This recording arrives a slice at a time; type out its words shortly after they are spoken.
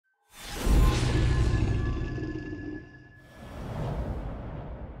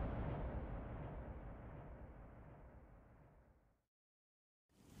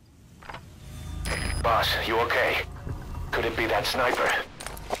Boss, you okay? Could it be that sniper?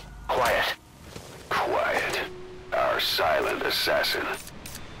 Quiet. Quiet. Our silent assassin.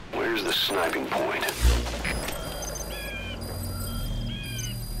 Where's the sniping point?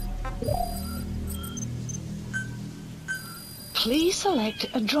 Please select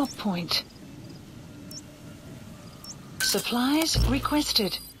a drop point. Supplies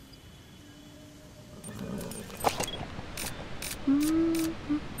requested.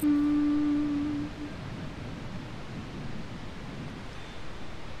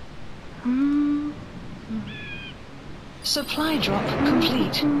 Supply drop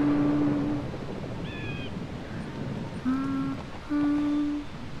complete.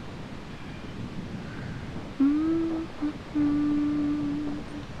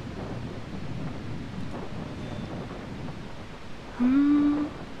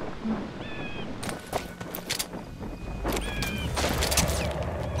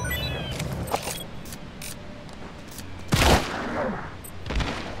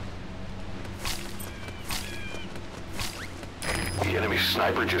 The enemy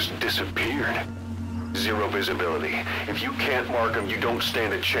sniper just disappeared. Zero visibility. If you can't mark him, you don't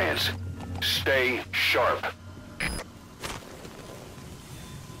stand a chance. Stay sharp.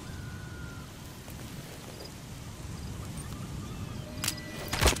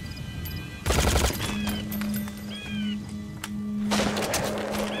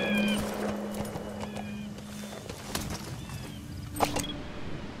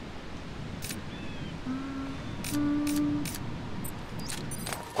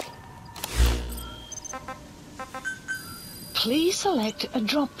 Please select a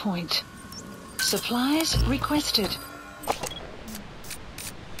drop point. Supplies requested.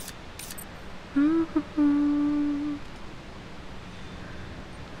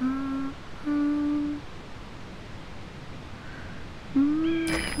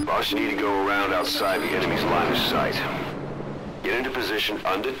 Boss, you need to go around outside the enemy's line of sight. Get into position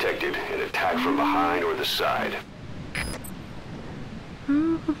undetected and attack from behind or the side.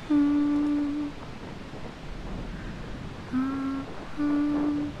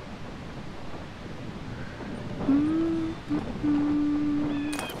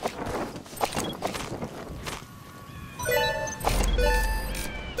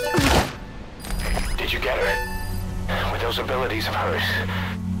 Did you get her? With those abilities of hers.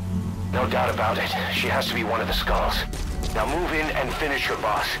 No doubt about it. She has to be one of the Skulls. Now move in and finish her,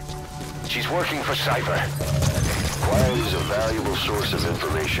 boss. She's working for Cypher. Quiet is a valuable source of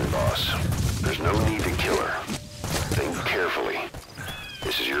information, boss. There's no need to kill her. Think carefully.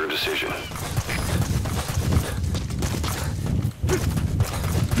 This is your decision.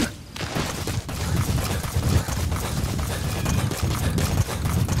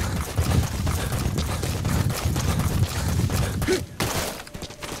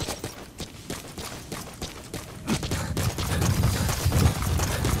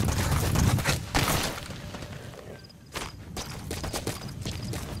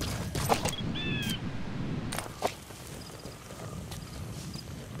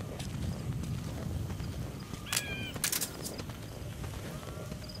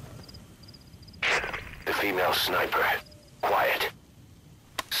 Female sniper. Quiet.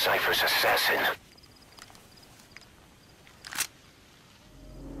 Cypher's assassin.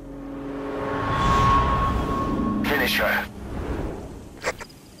 Finish her.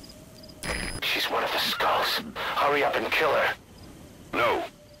 She's one of the Skulls. Hurry up and kill her. No.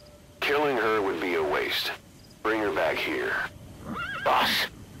 Killing her would be a waste. Bring her back here. Boss.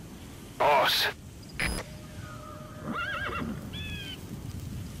 Boss!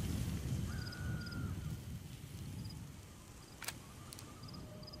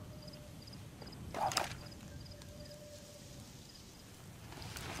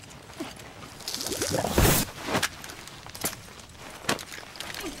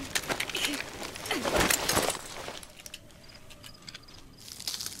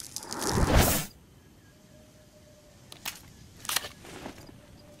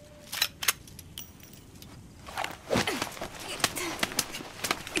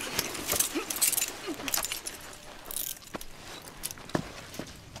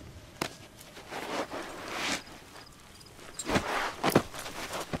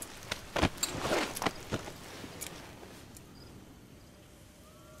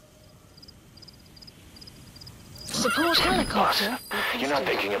 Support helicopter. You're not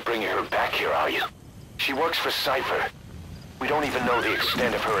thinking of bringing her back here, are you? She works for Cypher. We don't even know the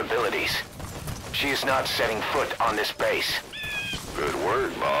extent of her abilities. She is not setting foot on this base. Good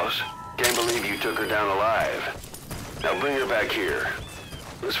word, boss. Can't believe you took her down alive. Now bring her back here.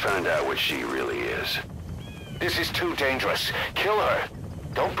 Let's find out what she really is. This is too dangerous. Kill her.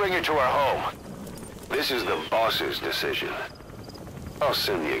 Don't bring her to our home. This is the boss's decision. I'll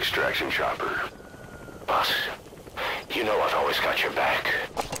send the extraction chopper. Boss, you know I've always got your back.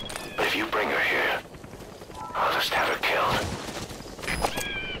 But if you bring her here, I'll just have her killed.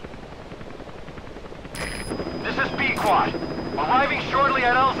 This is B-Quad. Arriving shortly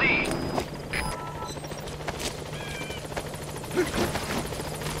at LZ.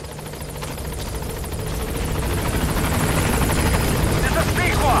 This is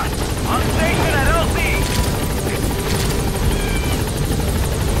B-Quad. On station at LZ.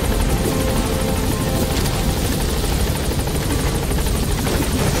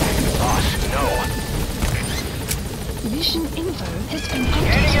 Boss, no. Mission info has been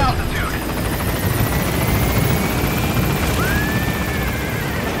Gaining updated. altitude.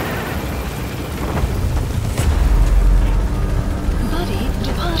 Buddy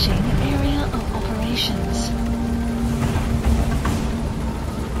departing area of operations.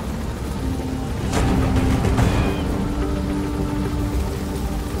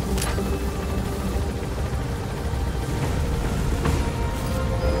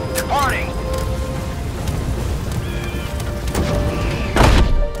 Departing.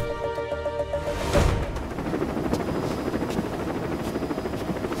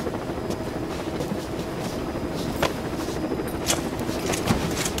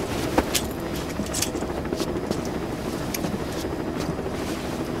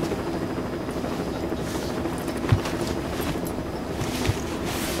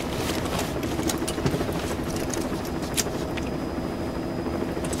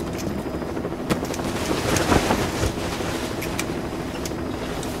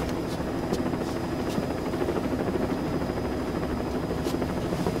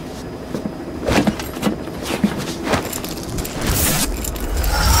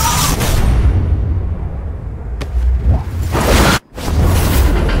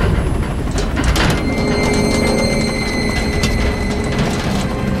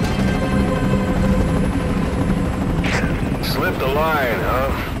 Slipped the line,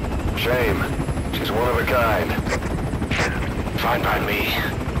 huh? Shame. She's one of a kind. Fine by me.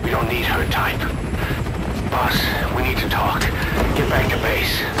 We don't need her type. Boss, we need to talk.